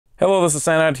Hello, this is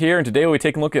Soundout here, and today we'll be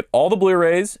taking a look at all the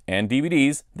Blu-rays and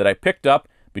DVDs that I picked up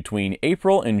between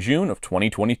April and June of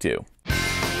 2022.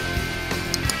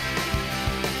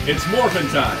 It's morphin'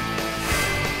 time!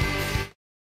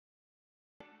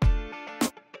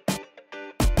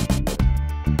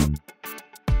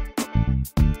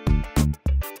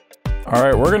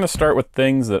 Alright, we're going to start with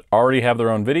things that already have their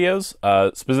own videos,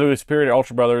 specifically Superior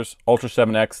Ultra Brothers, Ultra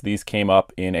 7X. These came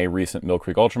up in a recent Mill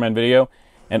Creek Ultraman video,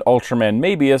 and Ultraman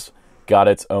Mabius got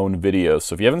its own video.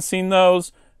 So if you haven't seen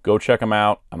those, go check them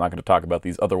out. I'm not going to talk about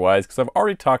these otherwise because I've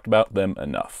already talked about them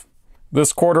enough.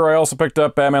 This quarter, I also picked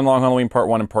up Batman Long Halloween Part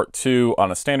 1 and Part 2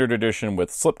 on a standard edition with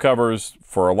slipcovers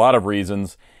for a lot of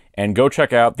reasons. And go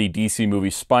check out the DC movie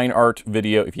Spine Art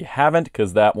video if you haven't,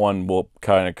 because that one will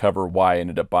kind of cover why I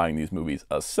ended up buying these movies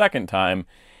a second time.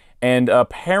 And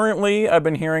apparently, I've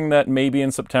been hearing that maybe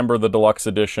in September, the deluxe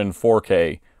edition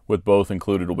 4K with both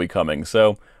included will be coming.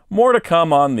 So more to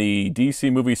come on the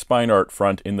DC movie Spine Art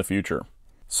front in the future.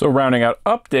 So rounding out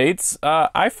updates,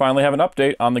 I finally have an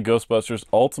update on the Ghostbusters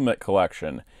Ultimate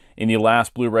Collection. In the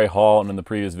last Blu-ray haul and in the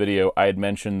previous video, I had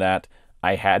mentioned that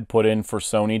I had put in for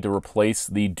Sony to replace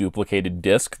the duplicated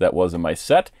disc that was in my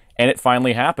set, and it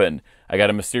finally happened. I got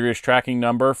a mysterious tracking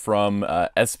number from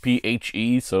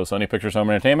SPHE, so Sony Pictures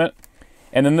Home Entertainment,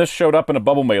 and then this showed up in a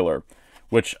bubble mailer,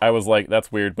 which I was like, that's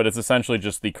weird, but it's essentially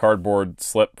just the cardboard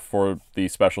slip for the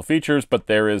special features, but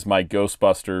there is my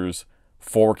Ghostbusters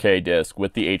 4K disc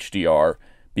with the HDR,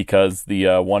 because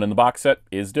the one in the box set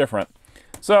is different.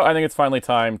 So I think it's finally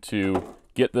time to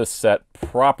get this set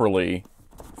properly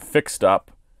fixed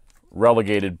up,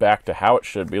 relegated back to how it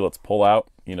should be. Let's pull out,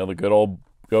 the good old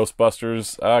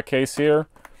Ghostbusters case here.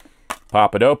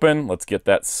 Pop it open. Let's get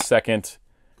that second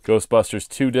Ghostbusters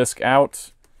 2 disc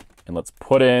out. And let's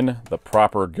put in the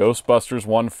proper Ghostbusters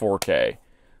 1 4K.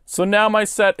 So now my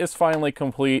set is finally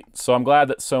complete. So I'm glad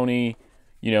that Sony,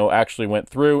 actually went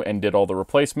through and did all the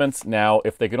replacements. Now,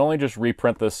 if they could only just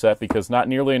reprint this set, because not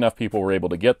nearly enough people were able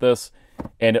to get this,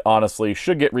 and it honestly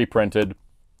should get reprinted.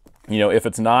 If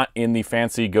it's not in the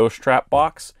fancy Ghost Trap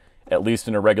box, at least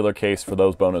in a regular case for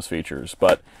those bonus features.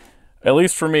 But at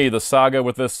least for me, the saga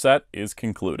with this set is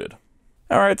concluded.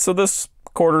 Alright, so this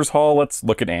quarter's haul, let's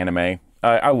look at anime.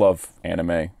 I love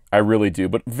anime. I really do,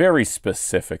 but very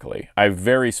specifically. I'm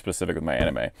very specific with my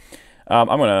anime. I'm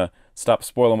going to stop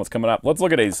spoiling what's coming up. Let's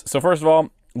look at these. So first of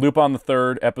all, Lupin the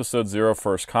Third, Episode 0,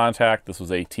 First Contact. This was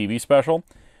a TV special.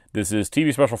 This is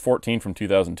TV Special 14 from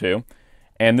 2002.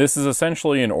 And this is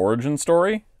essentially an origin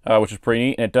story, which is pretty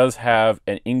neat. And it does have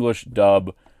an English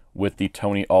dub with the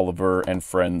Tony Oliver and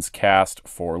Friends cast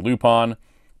for Lupin.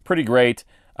 Pretty great.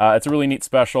 It's a really neat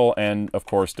special. And of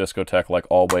course, Discotek, like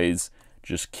always,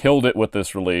 just killed it with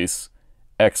this release.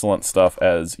 Excellent stuff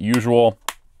as usual.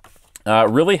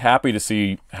 Really happy to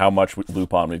see how much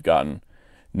Lupin we've gotten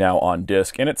now on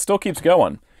disc. And it still keeps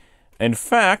going. In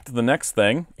fact, the next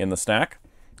thing in the stack,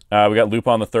 we got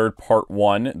Lupin the Third Part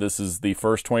 1. This is the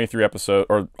first 23 episodes,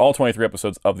 or all 23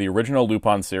 episodes of the original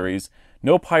Lupin series.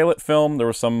 No pilot film. There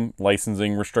was some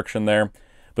licensing restriction there.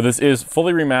 But this is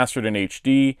fully remastered in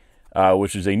HD,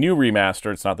 which is a new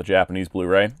remaster. It's not the Japanese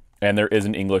Blu-ray. And there is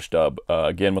an English dub,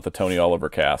 again with the Tony Oliver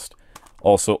cast.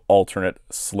 Also alternate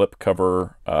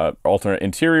slipcover, alternate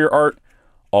interior art.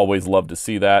 Always love to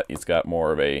see that. It's got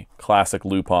more of a classic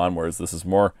Lupin, whereas this is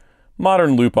more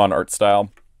modern Lupin art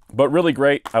style. But really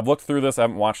great. I've looked through this. I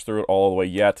haven't watched through it all the way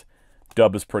yet.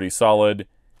 Dub is pretty solid.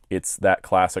 It's that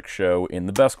classic show in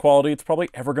the best quality it's probably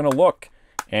ever going to look.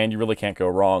 And you really can't go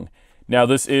wrong. Now,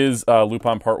 this is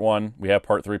Lupin Part 1. We have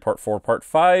Part 3, Part 4, Part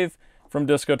 5 from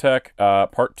Discotek.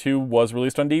 Part 2 was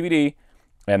released on DVD.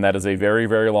 And that is a very,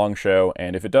 very long show.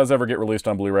 And if it does ever get released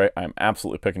on Blu-ray, I'm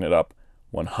absolutely picking it up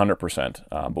 100%.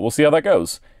 But we'll see how that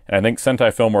goes. And I think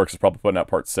Sentai Filmworks is probably putting out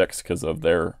Part 6 because of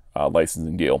their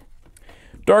licensing deal.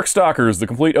 Darkstalkers, the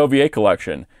complete OVA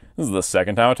collection. This is the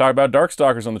second time I talked about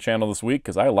Darkstalkers on the channel this week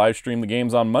because I live streamed the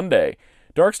games on Monday.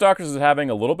 Darkstalkers is having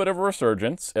a little bit of a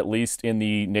resurgence, at least in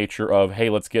the nature of, hey,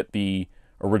 let's get the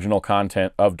original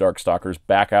content of Darkstalkers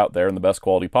back out there in the best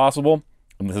quality possible.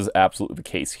 And this is absolutely the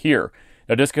case here.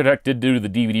 Now, Discotek did do the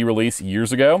DVD release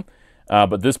years ago,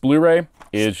 but this Blu-ray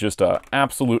is just an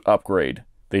absolute upgrade.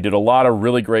 They did a lot of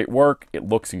really great work. It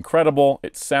looks incredible.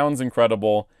 It sounds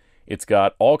incredible. It's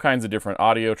got all kinds of different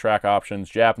audio track options,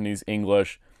 Japanese,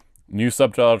 English, new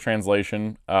subtitle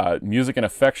translation, music and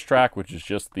effects track, which is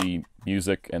just the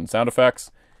music and sound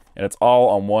effects, and it's all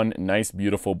on one nice,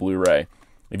 beautiful Blu-ray.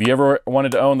 If you ever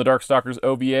wanted to own the Darkstalkers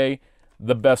OVA,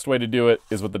 the best way to do it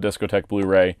is with the Discotek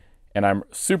Blu-ray, and I'm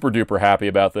super duper happy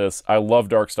about this. I love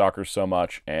Darkstalkers so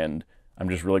much, and I'm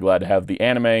just really glad to have the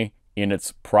anime in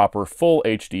its proper full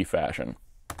HD fashion.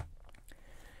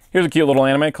 Here's a cute little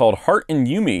anime called Heart and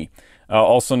Yumi,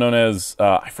 also known as,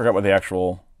 I forgot what the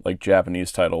actual, like,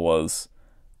 Japanese title was,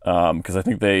 because I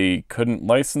think they couldn't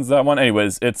license that one.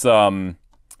 Anyways, it's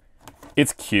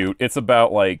cute. It's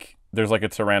about, like, there's, like, a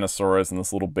Tyrannosaurus and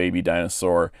this little baby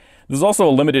dinosaur. There's also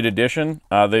a limited edition.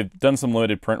 They've done some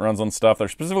limited print runs on stuff. They're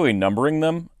specifically numbering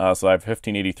them, so I have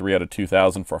 1583 out of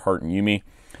 2000 for Heart and Yumi.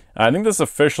 I think this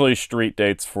officially street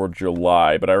dates for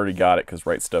July, but I already got it because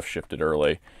Right Stuff shipped it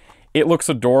early. It looks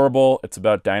adorable. It's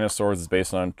about dinosaurs. It's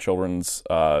based on children's,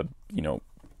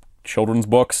 children's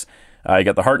books. You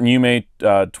got the Heart and Yume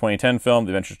 2010 film,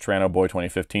 the Adventures of Tyranno Boy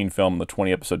 2015 film, the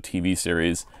 20-episode TV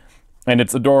series. And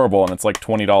it's adorable, and it's like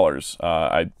 $20.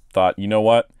 I thought, you know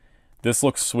what? This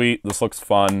looks sweet. This looks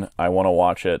fun. I want to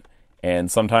watch it. And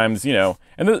sometimes,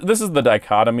 and this is the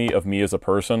dichotomy of me as a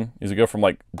person, is you go from,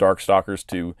 like, Darkstalkers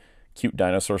to cute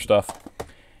dinosaur stuff.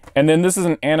 And then this is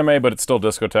an anime, but it's still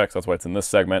Discotek, so that's why it's in this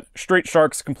segment. Street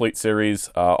Sharks Complete Series,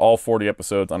 all 40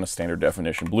 episodes on a standard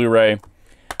definition Blu-ray.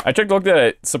 I looked at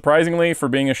it. Surprisingly, for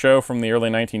being a show from the early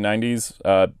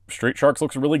 1990s, Street Sharks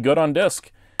looks really good on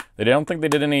disc. I don't think they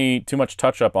did too much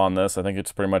touch-up on this. I think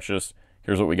it's pretty much just,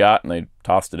 here's what we got, and they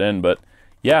tossed it in. But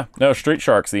yeah, no, Street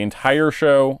Sharks, the entire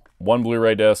show, one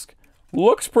Blu-ray disc,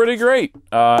 looks pretty great.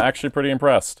 Actually pretty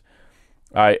impressed.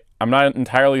 I'm not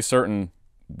entirely certain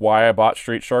why I bought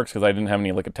Street Sharks, because I didn't have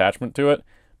any, like, attachment to it,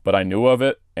 but I knew of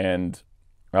it, and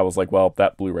I was like, well,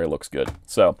 that Blu-ray looks good.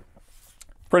 So,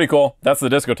 pretty cool. That's the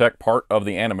Discotek part of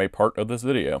the anime part of this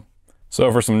video. So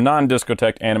for some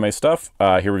non-Discotek anime stuff,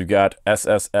 here we've got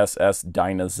SSSS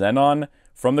Dynazenon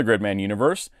from the Gridman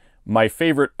universe. My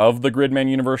favorite of the Gridman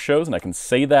universe shows, and I can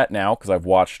say that now because I've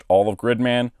watched all of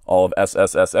Gridman, all of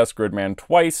SSSS Gridman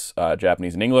twice,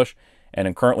 Japanese and English, and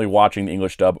I'm currently watching the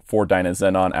English dub for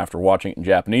Dynazenon after watching it in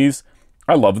Japanese.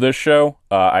 I love this show.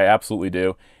 I absolutely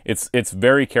do. It's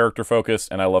very character-focused,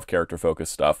 and I love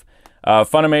character-focused stuff.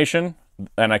 Funimation,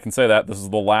 and I can say that, I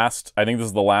think this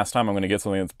is the last time I'm going to get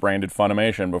something that's branded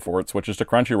Funimation before it switches to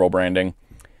Crunchyroll branding.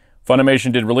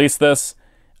 Funimation did release this.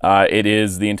 It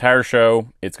is the entire show.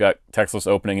 It's got textless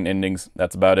opening and endings.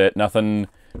 That's about it. Nothing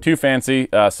too fancy.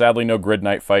 Sadly, no Grid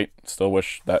Night fight. Still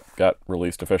wish that got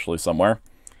released officially somewhere.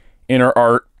 Inner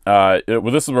art.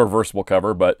 This is a reversible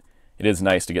cover, but it is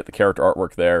nice to get the character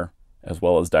artwork there, as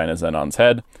well as Dynazenon's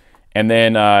head. And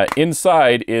then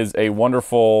inside is a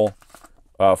wonderful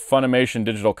Funimation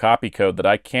digital copy code that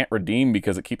I can't redeem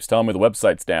because it keeps telling me the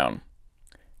website's down,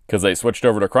 because they switched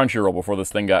over to Crunchyroll before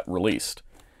this thing got released.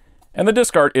 And the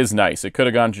disc art is nice. It could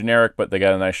have gone generic, but they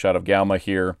got a nice shot of Galma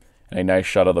here, and a nice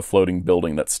shot of the floating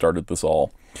building that started this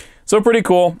all. So pretty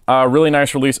cool. Really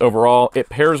nice release overall. It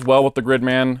pairs well with the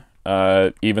Gridman,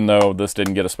 even though this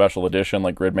didn't get a special edition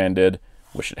like Gridman did.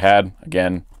 Wish it had.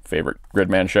 Again, favorite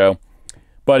Gridman show.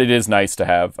 But it is nice to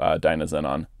have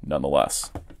Dynazenon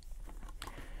nonetheless.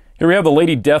 Here we have the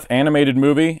Lady Death animated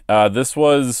movie. This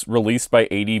was released by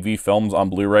ADV Films on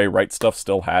Blu-ray. Right Stuff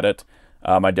still had it.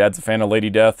 My dad's a fan of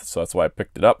Lady Death, so that's why I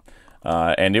picked it up.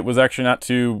 And it was actually not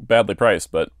too badly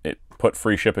priced, but it put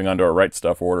free shipping onto a Right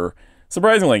Stuff order.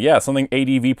 Surprisingly, yeah, something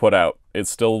ADV put out. It's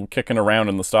still kicking around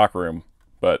in the stockroom,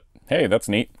 but hey, that's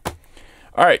neat.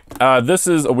 All right, this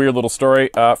is a weird little story.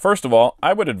 First of all,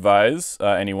 I would advise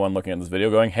anyone looking at this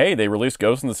video going, hey, they released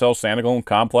Ghost in the Shell Standalone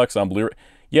Complex on Blu-ray.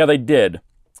 Yeah, they did,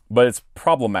 but it's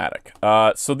problematic.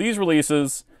 So these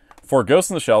releases for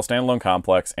Ghost in the Shell Standalone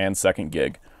Complex and Second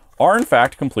Gig are in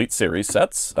fact complete series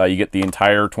sets. You get the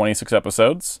entire 26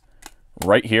 episodes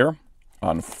right here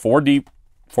on 4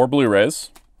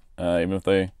 Blu-rays, even if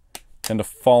they tend to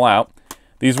fall out.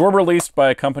 These were released by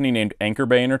a company named Anchor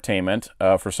Bay Entertainment.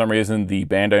 For some reason, the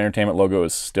Bandai Entertainment logo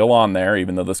is still on there,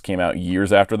 even though this came out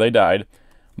years after they died.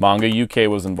 Manga UK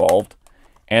was involved.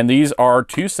 And these are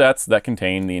 2 sets that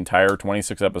contain the entire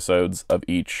 26 episodes of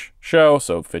each show,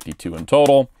 so 52 in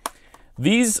total.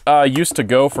 These used to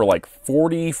go for like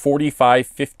 $40, $45,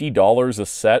 $50 a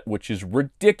set, which is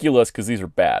ridiculous because these are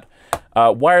bad.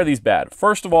 Why are these bad?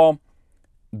 First of all,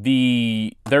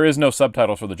 there is no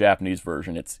subtitles for the Japanese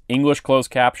version. It's English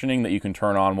closed captioning that you can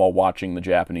turn on while watching the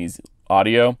Japanese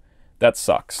audio. That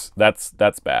sucks. That's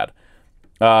bad.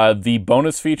 The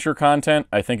bonus feature content,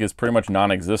 I think, is pretty much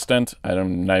non-existent.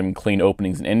 Not even clean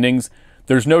openings and endings.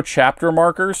 There's no chapter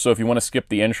markers, so if you want to skip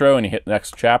the intro and you hit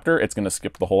next chapter, it's going to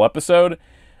skip the whole episode.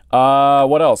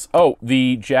 What else? Oh,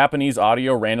 the Japanese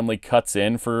audio randomly cuts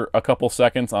in for a couple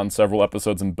seconds on several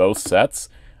episodes in both sets,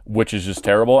 which is just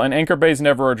terrible. And Anchor Bay's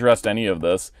never addressed any of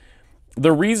this.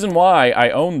 The reason why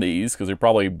I own these, because you're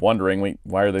probably wondering, wait,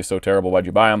 why are they so terrible? Why'd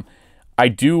you buy them? I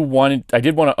did want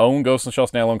to own Ghost in the Shell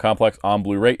Standalone Complex on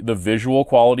Blu-ray. The visual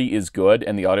quality is good,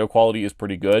 and the audio quality is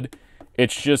pretty good.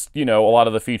 It's just, you know, a lot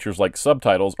of the features like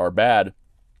subtitles are bad.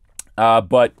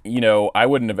 But, you know, I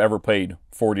wouldn't have ever paid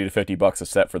 40 to 50 bucks a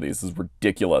set for these. This is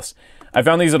ridiculous. I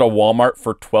found these at a Walmart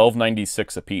for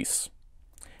 $12.96 a piece.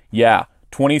 Yeah,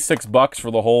 26 bucks for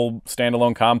the whole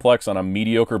standalone complex on a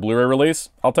mediocre Blu-ray release.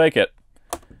 I'll take it.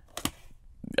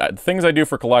 Things I do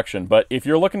for collection, but if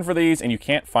you're looking for these and you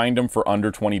can't find them for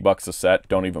under 20 bucks a set,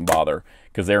 don't even bother,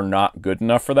 because they're not good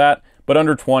enough for that. But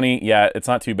under 20, yeah, it's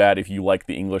not too bad if you like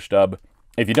the English dub.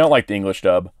 If you don't like the English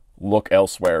dub, look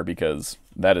elsewhere, because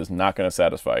that is not going to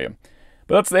satisfy you.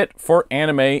 But that's it for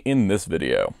anime in this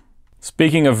video.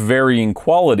 Speaking of varying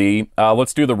quality,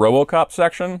 let's do the Robocop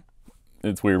section.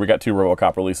 It's weird, we got two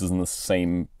Robocop releases in the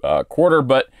same quarter,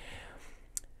 but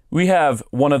we have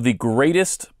one of the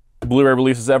greatest Blu-ray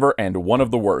releases ever and one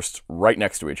of the worst right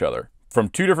next to each other from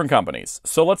two different companies.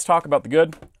 So let's talk about the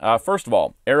good. First of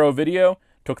all, Arrow Video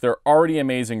took their already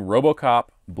amazing Robocop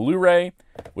Blu-ray,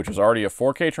 which was already a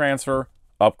 4K transfer,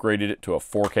 upgraded it to a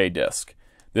 4K disc.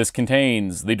 This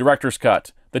contains the director's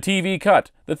cut, the TV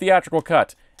cut, the theatrical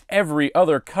cut, every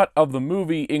other cut of the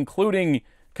movie, including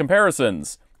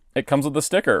comparisons. It comes with a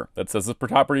sticker that says the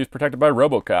property is protected by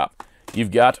Robocop.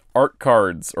 You've got art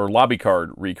cards or lobby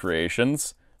card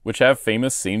recreations, which have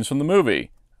famous scenes from the movie.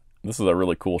 This is a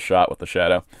really cool shot with the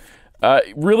shadow.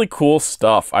 Really cool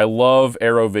stuff. I love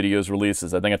Arrow Video's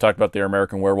releases. I think I talked about their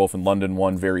American Werewolf in London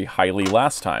one very highly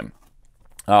last time.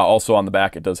 Also on the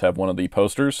back, it does have one of the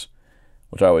posters,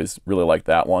 which I always really like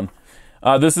that one.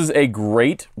 This is a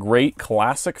great, great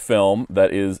classic film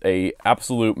that is a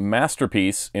absolute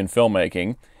masterpiece in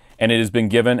filmmaking, and it has been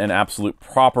given an absolute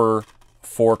proper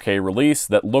 4K release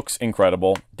that looks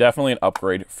incredible. Definitely an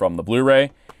upgrade from the Blu-ray.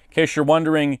 In case you're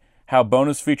wondering how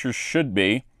bonus features should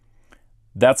be,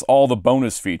 that's all the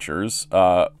bonus features.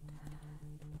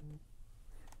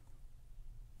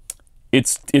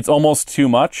 It's almost too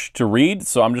much to read,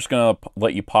 so I'm just going to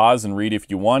let you pause and read if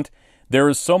you want. There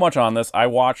is so much on this. I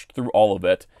watched through all of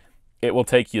it. It will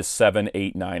take you 7,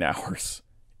 8, 9 hours.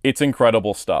 It's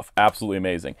incredible stuff. Absolutely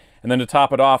amazing. And then to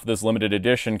top it off, this limited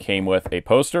edition came with a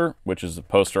poster, which is a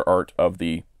poster art of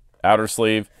the outer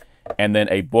sleeve, and then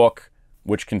a book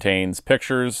which contains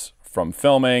pictures from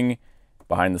filming,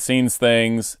 behind the scenes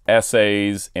things,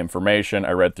 essays, information.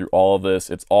 I read through all of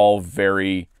this. It's all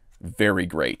very, very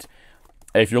great.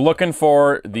 If you're looking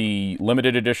for the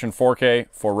limited edition 4K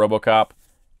for Robocop,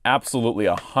 absolutely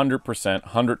 100%,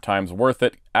 100 times worth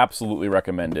it. Absolutely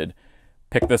recommended.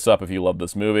 Pick this up if you love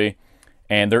this movie.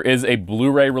 And there is a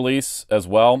Blu-ray release as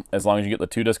well. As long as you get the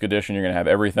 2-disc edition, you're going to have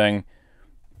everything.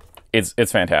 It's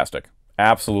fantastic.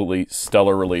 Absolutely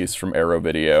stellar release from Arrow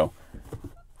Video.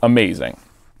 Amazing.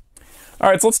 All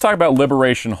right, so let's talk about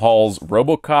Liberation Hall's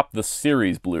Robocop the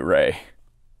Series Blu-ray.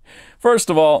 First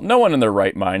of all, no one in their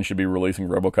right mind should be releasing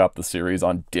Robocop the Series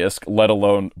on disc, let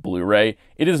alone Blu-ray.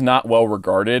 It is not well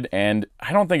regarded, and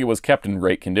I don't think it was kept in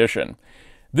great condition.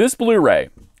 This Blu-ray,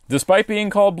 despite being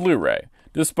called Blu-ray,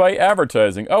 despite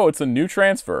advertising, oh, it's a new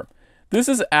transfer, this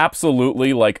is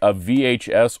absolutely like a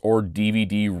VHS or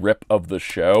DVD rip of the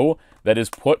show that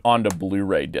is put onto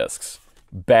Blu-ray discs.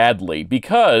 Badly,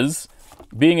 because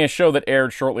being a show that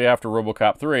aired shortly after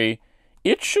Robocop 3,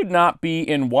 it should not be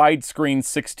in widescreen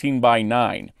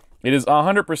 16:9. It is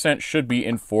 100% should be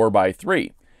in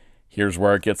 4:3. Here's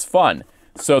where it gets fun.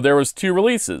 So there was two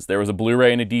releases. There was a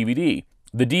Blu-ray and a DVD.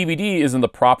 The DVD is in the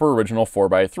proper original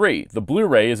 4:3. The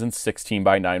Blu-ray is in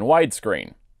 16:9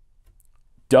 widescreen.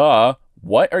 Duh.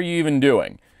 What are you even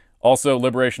doing? Also,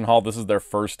 Liberation Hall, this is their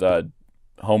first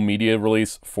home media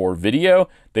release for video.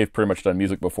 They've pretty much done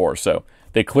music before, so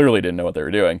they clearly didn't know what they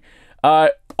were doing.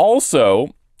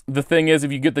 Also, the thing is,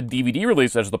 if you get the DVD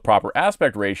release as the proper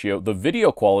aspect ratio, the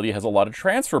video quality has a lot of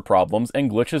transfer problems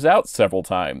and glitches out several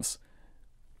times.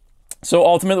 So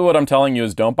ultimately what I'm telling you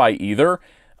is don't buy either.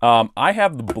 I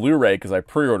have the Blu-ray because I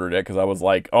pre-ordered it because I was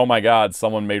like, oh my god,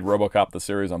 someone made Robocop the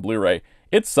series on Blu-ray.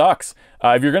 It sucks.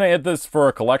 If you're going to get this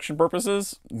for collection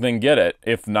purposes, then get it.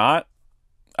 If not,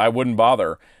 I wouldn't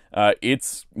bother.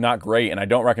 It's not great, and I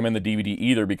don't recommend the DVD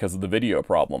either because of the video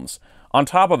problems. On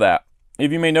top of that,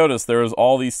 if you may notice, there's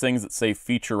all these things that say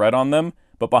featurette on them,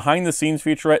 but behind the scenes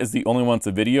featurette is the only one that's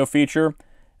a video feature.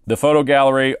 The photo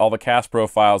gallery, all the cast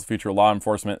profiles, feature law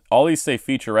enforcement, all these say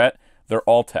featurette, they're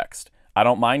all text. I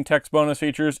don't mind text bonus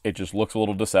features, it just looks a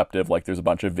little deceptive like there's a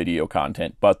bunch of video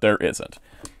content, but there isn't.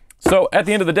 So at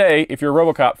the end of the day, if you're a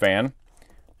Robocop fan,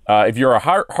 if you're a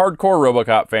hardcore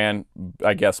Robocop fan,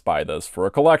 I guess buy this for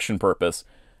a collection purpose.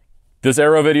 This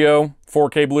Arrow Video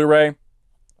 4K Blu-ray,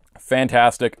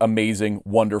 fantastic, amazing,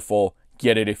 wonderful.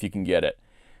 Get it if you can get it.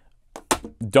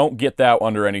 don't get that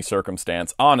under any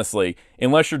circumstance. Honestly,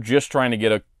 unless you're just trying to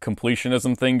get a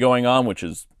completionism thing going on, which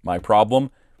is my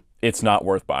problem, it's not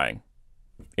worth buying.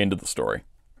 End of the story.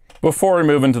 Before we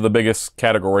move into the biggest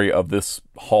category of this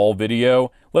haul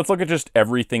video, let's look at just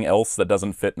everything else that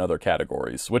doesn't fit in other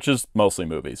categories, which is mostly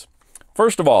movies.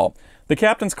 First of all, the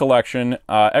Captain's Collection,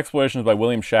 Explorations by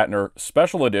William Shatner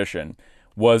Special Edition,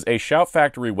 was a Shout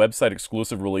Factory website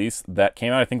exclusive release that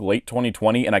came out, I think, late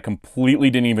 2020, and I completely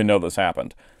didn't even know this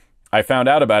happened. I found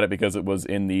out about it because it was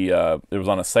in the, it was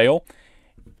on a sale.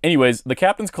 Anyways, the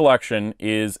Captain's Collection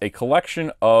is a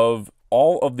collection of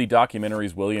all of the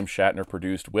documentaries William Shatner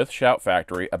produced with Shout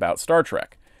Factory about Star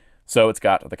Trek. So it's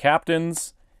got the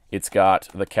Captains, it's got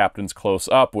the Captains Close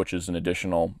Up, which is an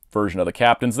additional version of the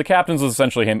Captains. The Captains is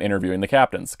essentially him interviewing the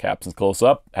Captains. Captains Close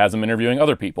Up has him interviewing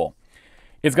other people.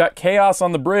 It's got Chaos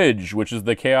on the Bridge, which is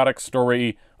the chaotic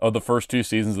story of the first 2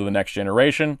 seasons of The Next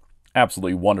Generation.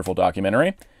 Absolutely wonderful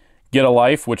documentary. Get a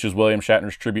Life, which is William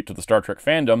Shatner's tribute to the Star Trek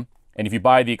fandom. And if you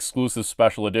buy the exclusive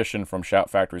special edition from Shout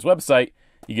Factory's website,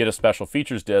 you get a special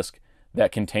features disc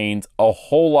that contains a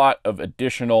whole lot of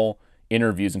additional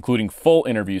interviews, including full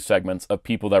interview segments of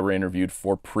people that were interviewed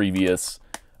for previous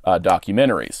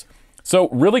documentaries. So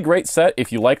really great set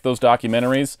if you like those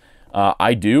documentaries.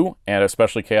 I do, and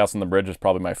especially Chaos on the Bridge is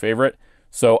probably my favorite.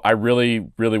 So I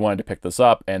really, really wanted to pick this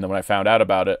up, and then when I found out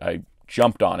about it, I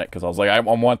jumped on it because I was like, I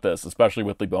want this, especially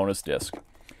with the bonus disc.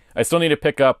 I still need to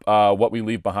pick up What We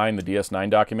Leave Behind, the DS9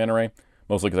 documentary,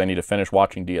 mostly because I need to finish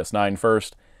watching DS9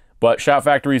 first. But Shout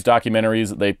Factory's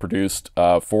documentaries they produced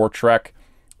for Trek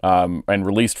and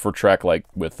released for Trek, like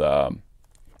with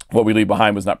What We Leave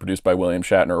Behind was not produced by William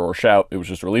Shatner or Shout, it was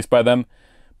just released by them.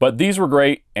 But these were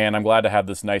great, and I'm glad to have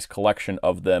this nice collection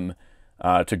of them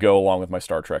to go along with my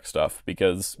Star Trek stuff.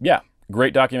 Because, yeah,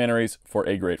 great documentaries for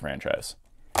a great franchise.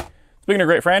 Speaking of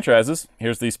great franchises,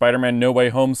 here's the Spider-Man No Way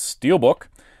Home Steelbook.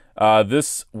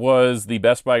 This was the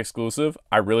Best Buy exclusive.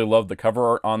 I really loved the cover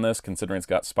art on this, considering it's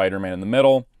got Spider-Man in the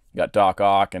middle. You got Doc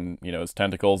Ock and, you know, his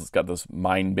tentacles. It's got this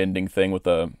mind-bending thing with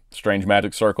the strange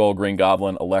magic circle, Green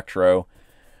Goblin, Electro.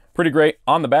 Pretty great.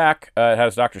 On the back, it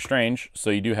has Doctor Strange, so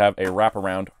you do have a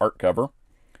wraparound art cover,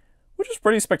 which is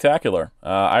pretty spectacular.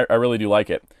 I really do like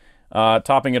it.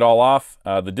 Topping it all off,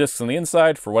 the discs on the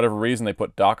inside, for whatever reason, they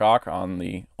put Doc Ock on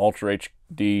the Ultra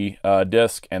HD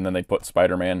disc, and then they put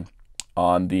Spider-Man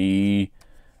on the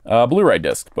Blu-ray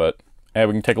disc. But we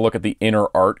can take a look at the inner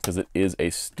art, because it is a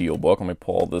steelbook. Let me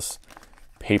pull this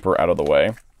paper out of the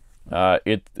way.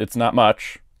 It's not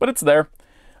much, but it's there.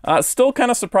 Still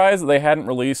kind of surprised that they hadn't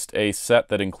released a set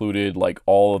that included like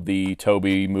all of the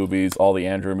Tobey movies, all the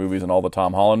Andrew movies, and all the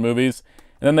Tom Holland movies.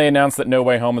 And then they announced that No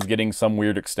Way Home is getting some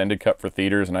weird extended cut for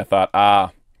theaters, and I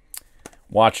thought,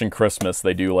 watching Christmas,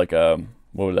 they do like a,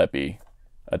 what would that be?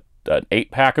 An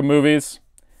 8-pack of movies?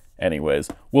 Anyways,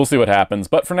 we'll see what happens.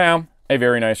 But for now, a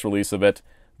very nice release of it,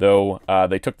 though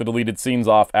they took the deleted scenes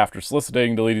off after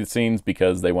soliciting deleted scenes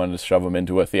because they wanted to shove them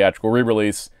into a theatrical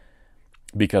re-release.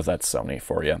 Because that's Sony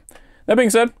for you. That being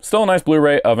said, still a nice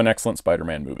Blu-ray of an excellent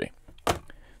Spider-Man movie.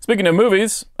 Speaking of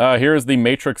movies, here's the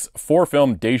Matrix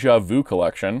 4-film Deja Vu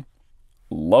collection.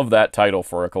 Love that title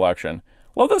for a collection.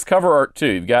 Love this cover art too.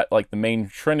 You've got like the main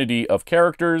trinity of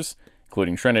characters,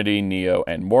 including Trinity, Neo,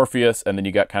 and Morpheus, and then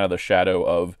you got kind of the shadow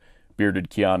of bearded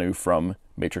Keanu from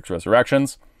Matrix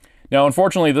Resurrections. Now,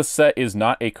 unfortunately, this set is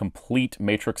not a complete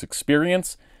Matrix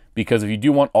experience, because if you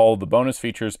do want all of the bonus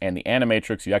features and the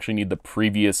Animatrix, you actually need the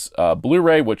previous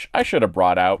Blu-ray, which I should have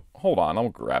brought out. Hold on, I'll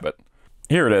grab it.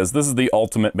 Here it is. This is the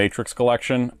Ultimate Matrix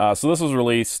Collection. So this was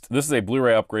released. This is a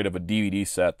Blu-ray upgrade of a DVD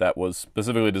set that was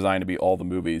specifically designed to be all the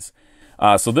movies.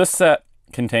 So this set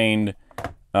contained,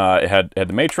 it had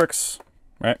the Matrix,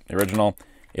 right, the original.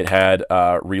 It had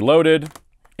Reloaded.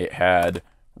 It had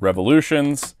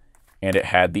Revolutions. And it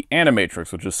had the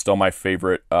Animatrix, which is still my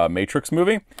favorite Matrix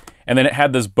movie. And then it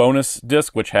had this bonus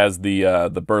disc, which has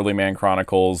the Burly Man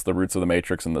Chronicles, the Roots of the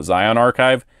Matrix, and the Zion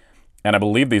Archive. And I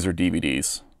believe these are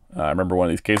DVDs. I remember one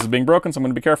of these cases being broken, so I'm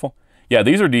going to be careful. Yeah,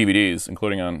 these are DVDs,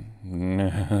 including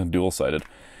on dual-sided.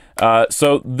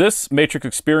 So this Matrix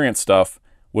Experience stuff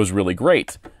was really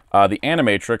great. The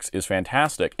Animatrix is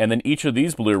fantastic. And then each of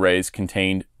these Blu-rays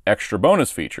contained extra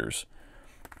bonus features.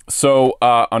 So,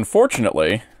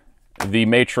 unfortunately, the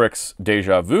Matrix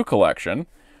Deja Vu collection,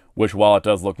 which while it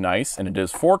does look nice and it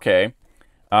is 4K,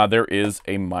 there is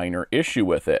a minor issue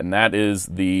with it, and that is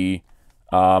the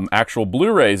actual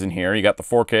Blu-rays in here. You got the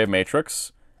 4K of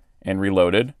Matrix and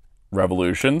Reloaded,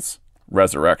 Revolutions,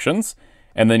 Resurrections,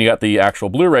 and then you got the actual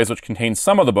Blu-rays, which contain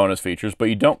some of the bonus features, but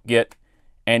you don't get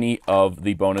any of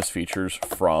the bonus features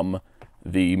from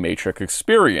the Matrix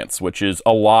Experience, which is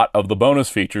a lot of the bonus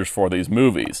features for these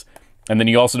movies. And then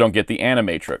you also don't get the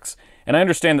Animatrix. And I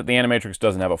understand that the Animatrix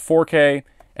doesn't have a 4K,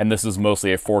 and this is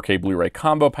mostly a 4K Blu-ray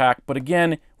combo pack, but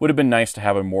again, would have been nice to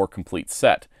have a more complete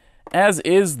set. As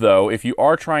is, though, if you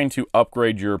are trying to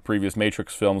upgrade your previous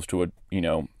Matrix films to a,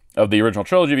 of the original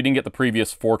trilogy, if you didn't get the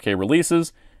previous 4K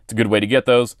releases, it's a good way to get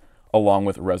those, along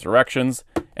with Resurrections,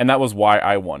 and that was why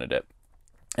I wanted it.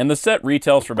 And the set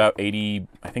retails for about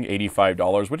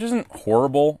 $85, which isn't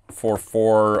horrible for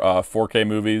 4K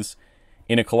movies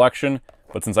in a collection,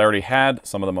 but since I already had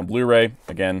some of them on Blu-ray,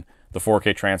 again, the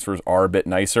 4K transfers are a bit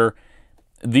nicer.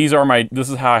 This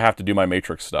is how I have to do my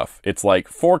Matrix stuff. It's like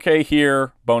 4K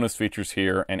here, bonus features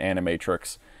here, and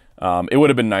Animatrix. It would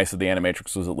have been nice if the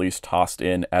Animatrix was at least tossed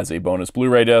in as a bonus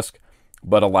Blu-ray disc,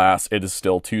 but alas, it is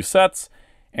still 2 sets,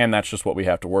 and that's just what we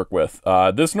have to work with.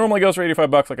 This normally goes for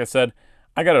 $85, like I said.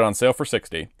 I got it on sale for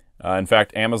 $60. In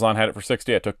fact, Amazon had it for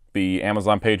 $60. I took the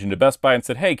Amazon page into Best Buy and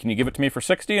said, hey, can you give it to me for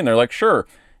 $60? And they're like, sure.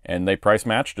 And they price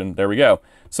matched, and there we go.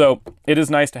 So it is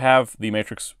nice to have the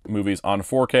Matrix movies on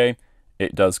 4K.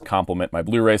 It does complement my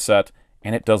Blu-ray set,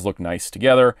 and it does look nice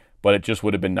together, but it just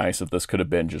would have been nice if this could have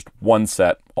been just one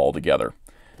set altogether.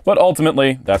 But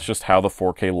ultimately, that's just how the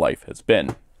 4K life has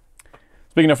been.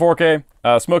 Speaking of 4K,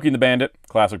 Smokey and the Bandit,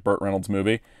 classic Burt Reynolds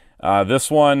movie.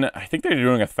 This one, I think they're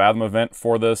doing a Fathom event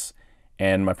for this,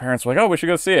 and my parents were like, oh, we should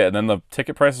go see it. And then the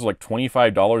ticket price is like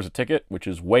 $25 a ticket, which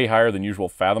is way higher than usual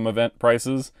Fathom event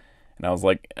prices. And I was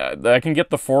like, I can get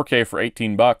the 4K for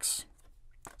 $18.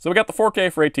 So we got the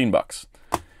 4K for $18.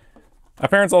 My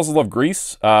parents also love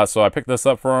Grease, so I picked this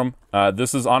up for them.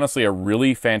 This is honestly a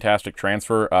really fantastic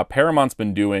transfer. Paramount's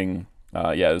been doing,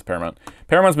 it is Paramount.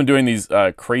 Paramount's been doing these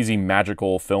crazy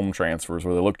magical film transfers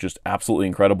where they look just absolutely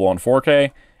incredible on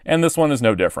 4K. And this one is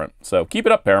no different. So keep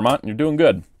it up, Paramount. You're doing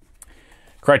good.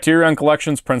 Criterion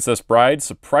Collection's Princess Bride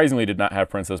surprisingly did not have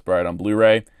Princess Bride on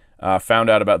Blu-ray. Found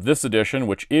out about this edition,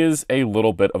 which is a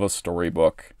little bit of a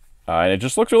storybook. And it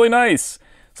just looks really nice.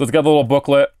 So it's got the little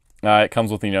booklet. It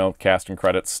comes with, cast and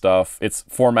credits stuff. It's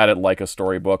formatted like a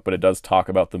storybook, but it does talk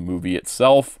about the movie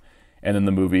itself. And then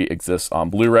the movie exists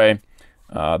on Blu-ray.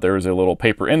 There is a little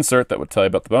paper insert that would tell you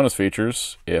about the bonus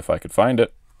features, if I could find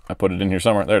it. I put it in here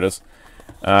somewhere. There it is.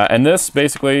 And this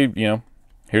basically,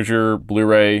 here's your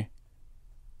Blu-ray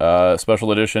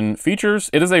special edition features.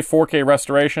 It is a 4K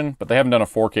restoration, but they haven't done a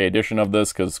 4K edition of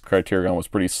this because Criterion was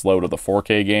pretty slow to the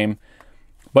 4K game.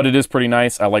 But it is pretty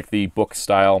nice. I like the book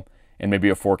style, and maybe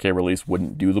a 4K release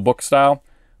wouldn't do the book style.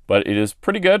 But it is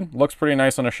pretty good, looks pretty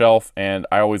nice on a shelf, and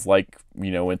I always like,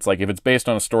 it's like if it's based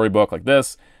on a storybook like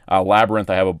this, Labyrinth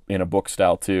I have in a book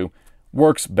style too,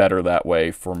 works better that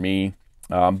way for me.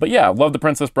 But yeah, love the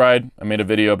Princess Bride. I made a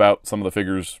video about some of the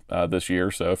figures this year,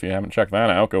 so if you haven't checked that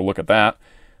out, go look at that.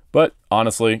 But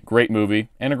honestly, great movie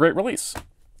and a great release.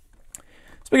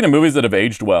 Speaking of movies that have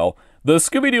aged well, the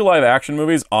Scooby-Doo live action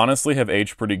movies honestly have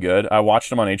aged pretty good. I watched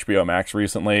them on HBO Max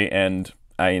recently, and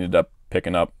I ended up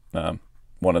picking up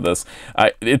one of this.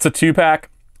 It's a 2-pack.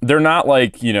 They're not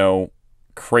like,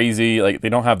 crazy, like they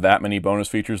don't have that many bonus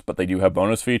features, but they do have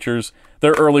bonus features.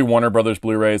 They're early Warner Brothers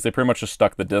Blu-rays. They pretty much just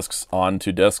stuck the discs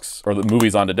onto discs, or the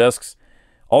movies onto discs.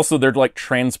 Also, they're like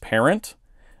transparent.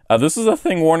 This is a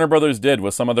thing Warner Brothers did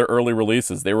with some of their early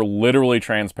releases. They were literally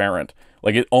transparent.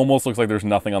 Like it almost looks like there's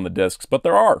nothing on the discs, but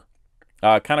there are.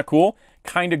 Kind of cool,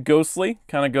 kind of ghostly,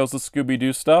 kind of goes with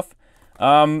Scooby-Doo stuff.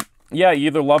 Yeah, you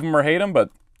either love them or hate them, but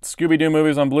Scooby-Doo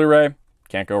movies on Blu-ray,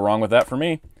 can't go wrong with that for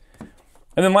me.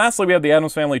 And then lastly, we have the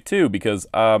Addams Family 2, because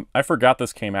I forgot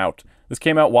this came out. This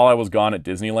came out while I was gone at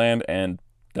Disneyland, and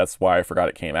that's why I forgot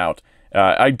it came out.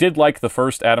 I did like the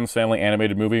first Addams Family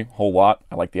animated movie a whole lot.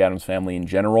 I like the Addams Family in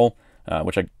general,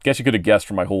 which I guess you could have guessed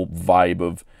from my whole vibe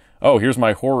of, oh, here's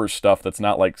my horror stuff that's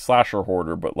not like slasher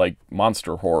horror, but like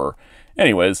monster horror.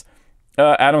 Anyways,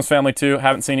 Addams Family 2,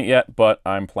 haven't seen it yet, but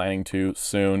I'm planning to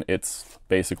soon. It's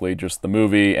basically just the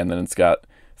movie, and then it's got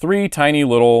 3 tiny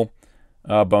little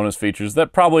bonus features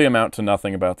that probably amount to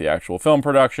nothing about the actual film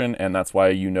production, and that's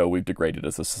why we've degraded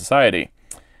as a society.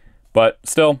 But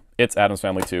still, it's Addams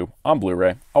Family 2 on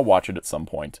Blu-ray. I'll watch it at some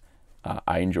point.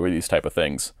 I enjoy these type of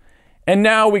things. And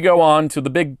now we go on to the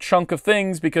big chunk of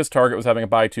things, because Target was having a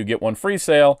buy 2 get 1 free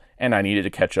sale, and I needed to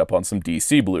catch up on some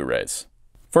DC Blu-rays.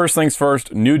 First things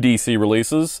first, new DC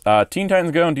releases. Teen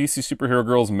Titans Go and DC Superhero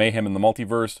Girls Mayhem in the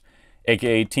Multiverse,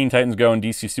 aka Teen Titans Go and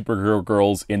DC Superhero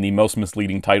Girls in the most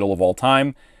misleading title of all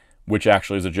time, which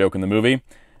actually is a joke in the movie.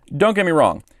 Don't get me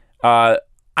wrong. I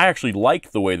actually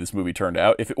like the way this movie turned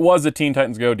out. If it was a Teen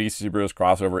Titans Go DC Superheroes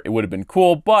crossover, it would have been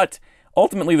cool, but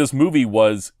ultimately this movie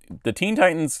was the Teen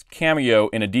Titans cameo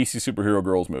in a DC Superhero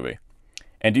Girls movie.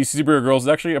 And DC Superhero Girls is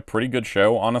actually a pretty good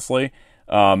show, honestly.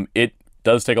 It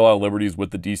does take a lot of liberties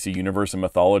with the DC universe and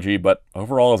mythology, but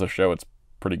overall as a show, it's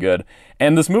pretty good.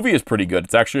 And this movie is pretty good.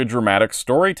 It's actually a dramatic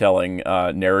storytelling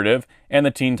narrative, and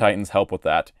the Teen Titans help with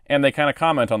that. And they kind of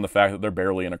comment on the fact that they're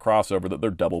barely in a crossover that they're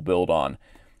double billed on.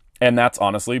 And that's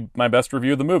honestly my best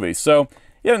review of the movie. So,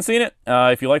 you haven't seen it,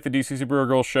 if you like the DC Superhero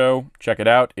Girls show, check it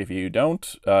out. If you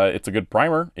don't, it's a good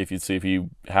primer if you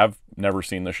have never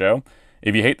seen the show.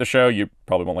 If you hate the show, you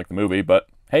probably won't like the movie, but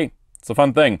hey, it's a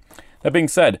fun thing. That being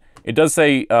said, it does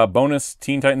say bonus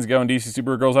Teen Titans Go and DC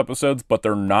Superhero Girls episodes, but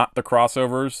they're not the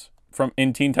crossovers from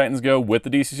in Teen Titans Go with the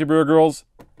DC Superhero Girls.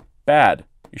 Bad.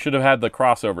 You should have had the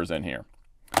crossovers in here.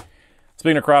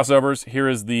 Speaking of crossovers, here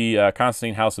is the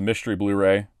Constantine House of Mystery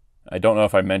Blu-ray. I don't know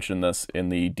if I mentioned this in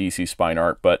the DC Spine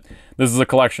Art, but this is a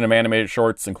collection of animated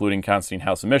shorts, including Constantine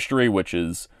House of Mystery, which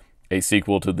is a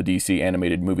sequel to the DC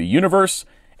animated movie universe,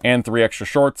 and 3 extra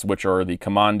shorts, which are the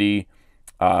Commandi,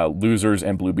 Losers,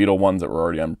 and Blue Beetle ones that were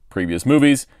already on previous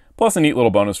movies, plus a neat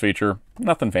little bonus feature.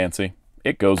 Nothing fancy.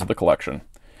 It goes with the collection.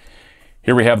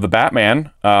 Here we have The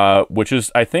Batman, which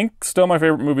is, I think, still my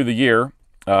favorite movie of the year.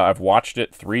 I've watched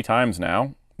it 3 times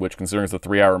now, which, considering it's a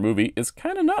 3-hour movie, is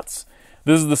kind of nuts.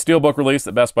 This is the Steelbook release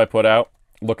that Best Buy put out.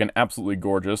 Looking absolutely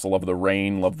gorgeous. I love the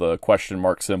rain, love the question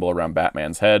mark symbol around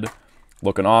Batman's head.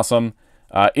 Looking awesome.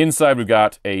 Inside, we've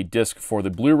got a disc for the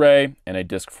Blu-ray and a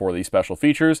disc for the special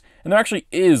features. And there actually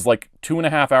is like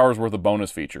 2.5 hours worth of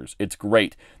bonus features. It's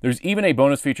great. There's even a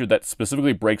bonus feature that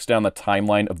specifically breaks down the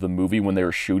timeline of the movie when they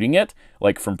were shooting it,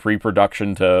 like from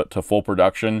pre-production to full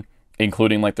production,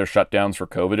 including like their shutdowns for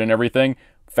COVID and everything.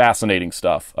 Fascinating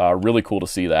stuff. Really cool to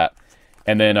see that.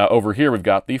 And then over here, we've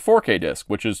got the 4K disc,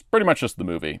 which is pretty much just the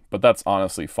movie, but that's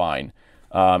honestly fine.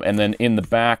 And then in the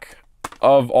back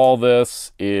of all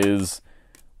this is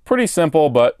pretty simple,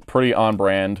 but pretty on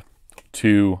brand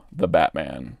to the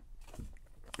Batman.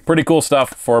 Pretty cool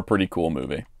stuff for a pretty cool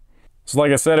movie. So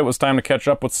like I said, it was time to catch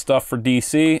up with stuff for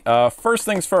DC. First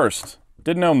things first,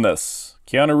 didn't own this.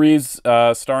 Keanu Reeves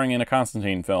starring in a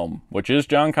Constantine film, which is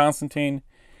John Constantine.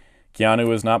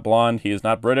 Keanu is not blonde, he is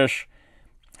not British.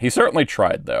 He certainly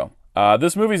tried, though.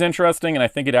 This movie's interesting, and I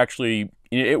think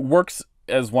it works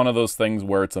as one of those things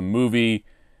where it's a movie.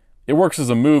 It works as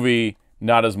a movie,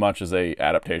 not as much as a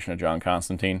adaptation of John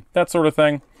Constantine. That sort of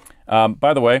thing.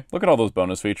 By the way, look at all those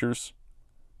bonus features.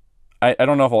 I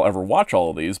don't know if I'll ever watch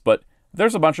all of these, but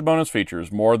there's a bunch of bonus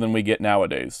features, more than we get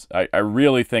nowadays. I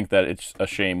really think that it's a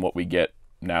shame what we get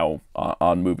now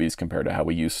on movies compared to how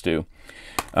we used to.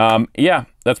 Yeah,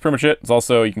 that's pretty much it. It's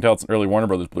also, you can tell it's an early Warner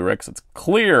Brothers Blu-ray because it's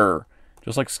clear,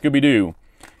 just like Scooby-Doo.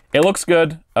 It looks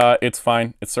good. It's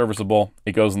fine. It's serviceable.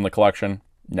 It goes in the collection.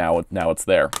 Now it's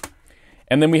there.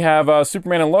 And then we have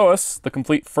Superman and Lois, the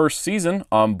complete first season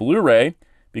on Blu-ray,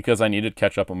 because I needed to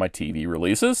catch up on my TV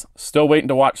releases. Still waiting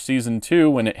to watch season 2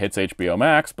 when it hits HBO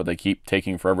Max, but they keep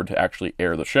taking forever to actually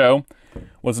air the show.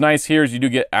 What's nice here is you do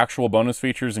get actual bonus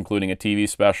features, including a TV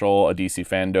special, a DC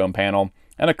Fandom panel,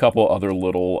 and a couple other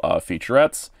little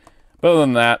featurettes. But other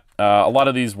than that, a lot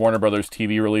of these Warner Brothers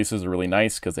TV releases are really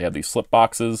nice because they have these slip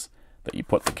boxes that you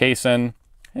put the case in,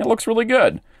 and it looks really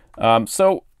good.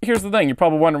 So here's the thing. You're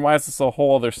probably wondering, why is this a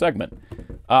whole other segment?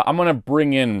 I'm going to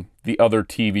bring in the other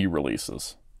TV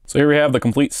releases. So here we have the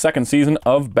complete second season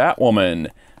of Batwoman.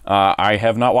 I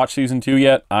have not watched season 2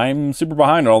 yet. I'm super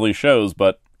behind on all these shows,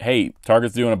 but hey,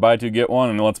 Target's doing a buy 2 get 1,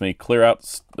 and it lets me clear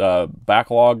out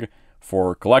backlog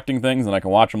for collecting things, and I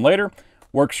can watch them later.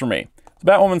 Works for me. So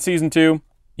Batwoman season 2,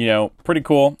 pretty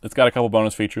cool. It's got a couple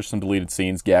bonus features, some deleted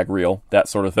scenes, gag reel, that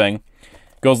sort of thing.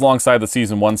 Goes alongside the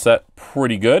season 1 set,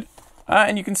 pretty good.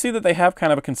 And you can see that they have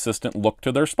kind of a consistent look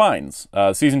to their spines.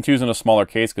 Season 2's in a smaller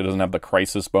case because it doesn't have the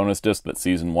Crisis bonus disc that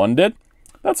season 1 did.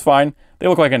 That's fine. They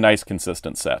look like a nice,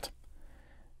 consistent set.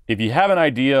 If you have an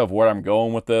idea of where I'm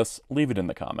going with this, leave it in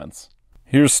the comments.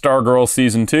 Here's Stargirl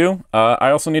Season 2. I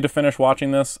also need to finish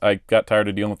watching this. I got tired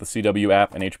of dealing with the CW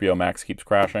app, and HBO Max keeps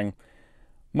crashing.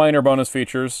 Minor bonus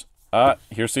features.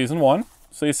 Here's Season 1.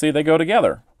 So you see they go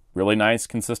together. Really nice,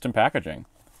 consistent packaging.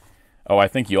 Oh, I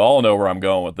think you all know where I'm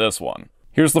going with this one.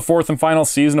 Here's the 4th and final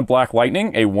season of Black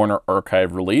Lightning, a Warner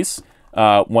Archive release.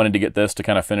 Wanted to get this to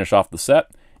kind of finish off the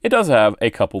set. It does have a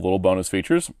couple little bonus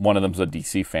features. One of them's a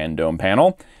DC Fandom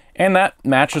panel, and that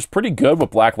matches pretty good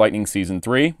with Black Lightning Season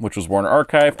 3, which was Warner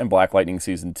Archive, and Black Lightning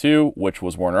Season 2, which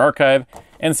was Warner Archive,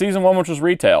 and Season 1, which was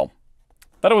retail.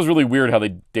 Thought it was really weird how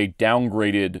they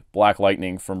downgraded Black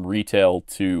Lightning from retail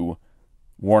to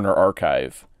Warner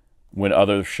Archive when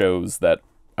other shows that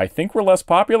I think were less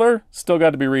popular still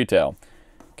got to be retail.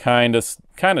 Kind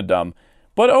of dumb.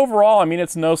 But overall, I mean,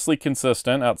 it's mostly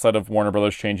consistent outside of Warner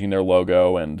Brothers changing their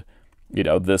logo and You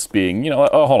know, this being, you know,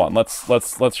 oh, hold on, let's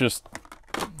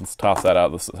toss that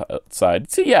out the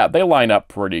side. See, yeah, they line up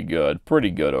pretty good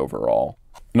overall.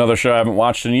 Another show I haven't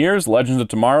watched in years, Legends of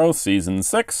Tomorrow, Season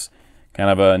 6. Kind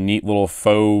of a neat little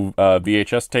faux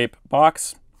VHS tape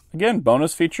box. Again,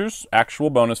 bonus features, actual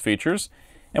bonus features.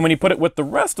 And when you put it with the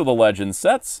rest of the Legends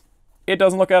sets, it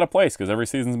doesn't look out of place because every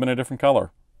season's been a different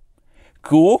color.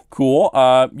 Cool.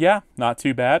 Yeah, not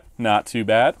too bad.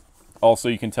 Also,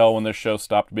 you can tell when this show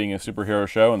stopped being a superhero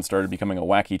show and started becoming a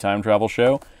wacky time travel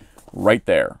show. Right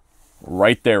there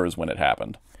is when it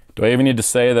happened. Do I even need to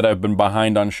say that I've been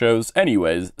behind on shows?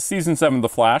 Anyways, Season 7 of The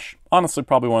Flash, honestly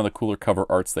probably one of the cooler cover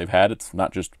arts they've had. It's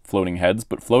not just floating heads,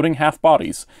 but floating half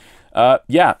bodies.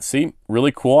 Yeah, see,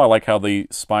 really cool. I like how the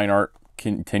spine art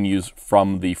continues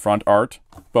from the front art.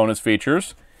 Bonus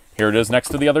features. Here it is next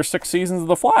to the other 6 seasons of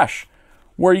The Flash,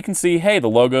 where you can see, hey, the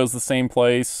logo's the same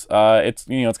place. It's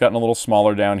gotten a little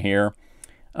smaller down here.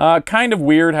 Kind of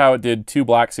weird how it did 2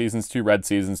 black seasons, 2 red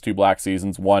seasons, 2 black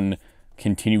seasons, 1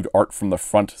 continued art from the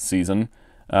front season.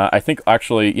 I think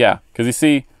actually, yeah, because you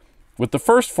see, with the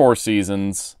first 4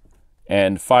 seasons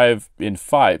and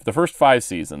the first 5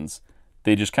 seasons,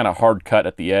 they just kind of hard cut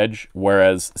at the edge,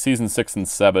 whereas season 6 and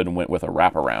 7 went with a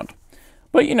wraparound.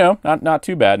 But you know, not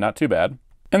too bad.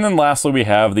 And then lastly, we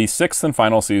have the 6th and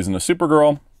final season of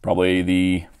Supergirl.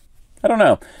 Probably I don't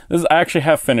know. I actually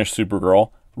have finished Supergirl.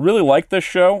 Really liked this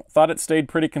show. Thought it stayed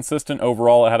pretty consistent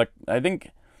overall. I think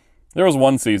there was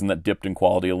one season that dipped in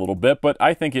quality a little bit, but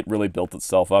I think it really built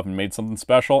itself up and made something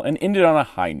special and ended on a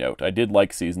high note. I did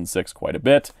like season 6 quite a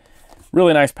bit.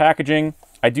 Really nice packaging.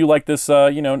 I do like this,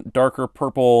 darker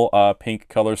purple, pink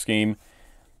color scheme.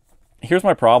 Here's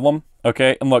my problem,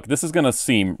 okay? And look, this is going to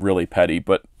seem really petty,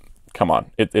 but come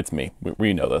on, it's me.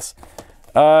 We know this.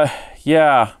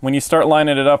 Yeah, when you start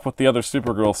lining it up with the other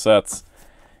Supergirl sets,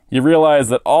 you realize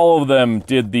that all of them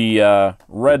did the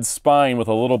red spine with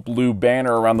a little blue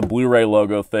banner around the Blu-ray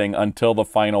logo thing until the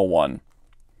final one.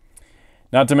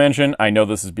 Not to mention, I know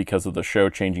this is because of the show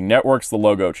changing networks, the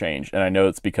logo changed. And I know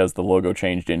it's because the logo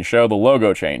changed in show, the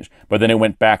logo changed. But then it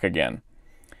went back again.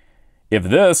 If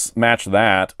this matched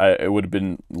that, it would have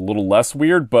been a little less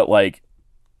weird, but like,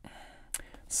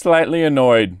 slightly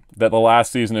annoyed that the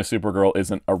last season of Supergirl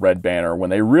isn't a red banner when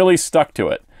they really stuck to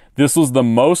it. This was the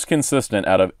most consistent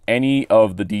out of any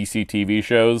of the DC TV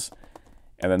shows,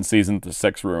 and then season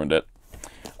 6 ruined it.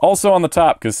 Also on the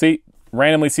top, because see,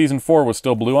 randomly season 4 was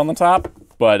still blue on the top,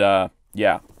 but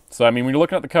yeah. So I mean, when you're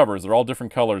looking at the covers, they're all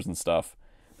different colors and stuff.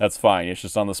 That's fine. It's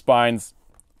just on the spines,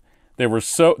 they're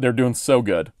doing so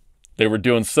good. They were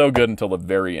doing so good until the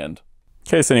very end. In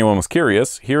case anyone was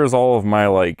curious, here is all of my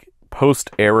like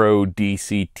post-Arrow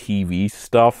DC TV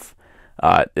stuff.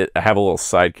 I have a little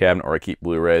side cabinet where I keep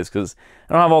Blu-Rays because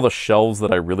I don't have all the shelves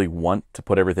that I really want to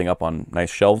put everything up on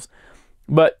nice shelves.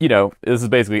 But, you know, this is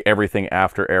basically everything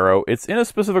after Arrow. It's in a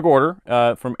specific order,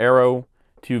 from Arrow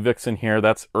to Vixen here.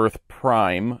 That's Earth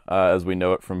Prime, as we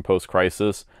know it from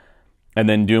Post-Crisis. And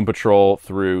then Doom Patrol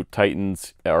through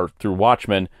Titans, or through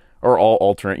Watchmen, are all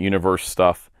alternate universe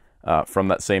stuff from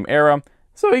that same era.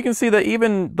 So you can see that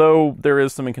even though there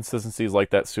is some inconsistencies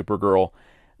like that Supergirl,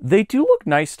 they do look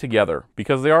nice together,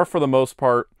 because they are, for the most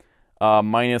part,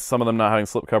 minus some of them not having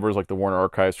slipcovers like the Warner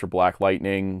Archives for Black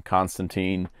Lightning,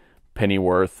 Constantine,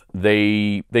 Pennyworth.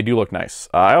 They do look nice.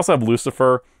 I also have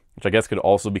Lucifer, which I guess could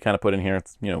also be kind of put in here.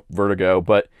 It's, you know, Vertigo.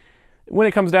 But when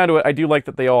it comes down to it, I do like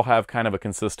that they all have kind of a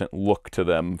consistent look to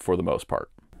them for the most part.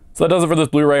 So that does it for this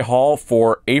Blu-ray haul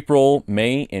for April,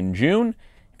 May, and June.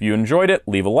 If you enjoyed it,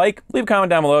 leave a like, leave a comment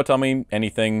down below, tell me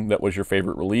anything that was your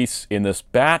favorite release in this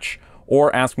batch,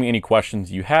 or ask me any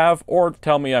questions you have, or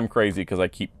tell me I'm crazy because I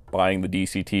keep buying the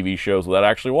DC TV shows without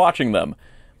actually watching them.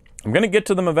 I'm going to get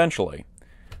to them eventually.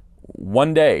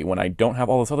 One day when I don't have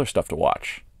all this other stuff to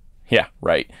watch. Yeah,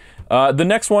 right. The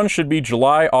next one should be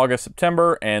July, August,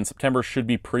 September, and September should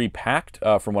be pretty packed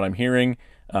from what I'm hearing.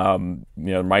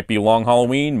 There might be a long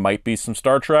Halloween, might be some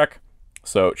Star Trek,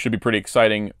 so it should be pretty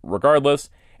exciting regardless.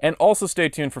 And also stay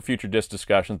tuned for future disc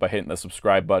discussions by hitting the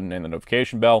subscribe button and the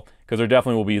notification bell, because there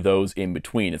definitely will be those in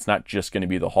between. It's not just going to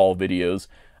be the haul videos.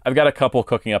 I've got a couple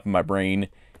cooking up in my brain,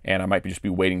 and I might just be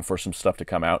waiting for some stuff to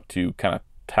come out to kind of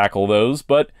tackle those,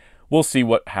 but we'll see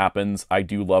what happens. I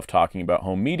do love talking about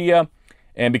home media,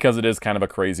 and because it is kind of a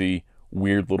crazy,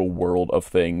 weird little world of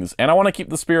things, and I want to keep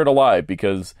the spirit alive,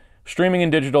 because streaming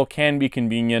and digital can be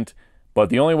convenient, but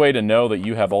the only way to know that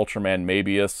you have Ultraman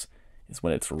Mabius is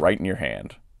when it's right in your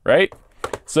hand. Right?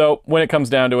 So when it comes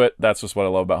down to it, that's just what I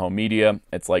love about home media.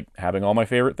 It's like having all my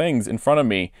favorite things in front of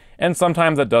me. And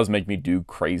sometimes that does make me do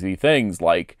crazy things,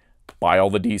 like buy all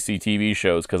the DC TV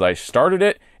shows because I started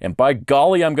it, and by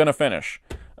golly, I'm going to finish.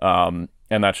 And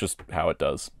that's just how it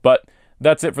does. But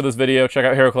that's it for this video. Check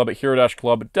out Hero Club at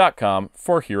hero-club.com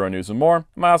for hero news and more. I'm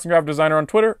my awesome graphic designer on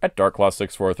Twitter at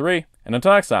darkclaw643. And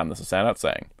until next time, this is Soundout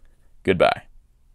saying goodbye.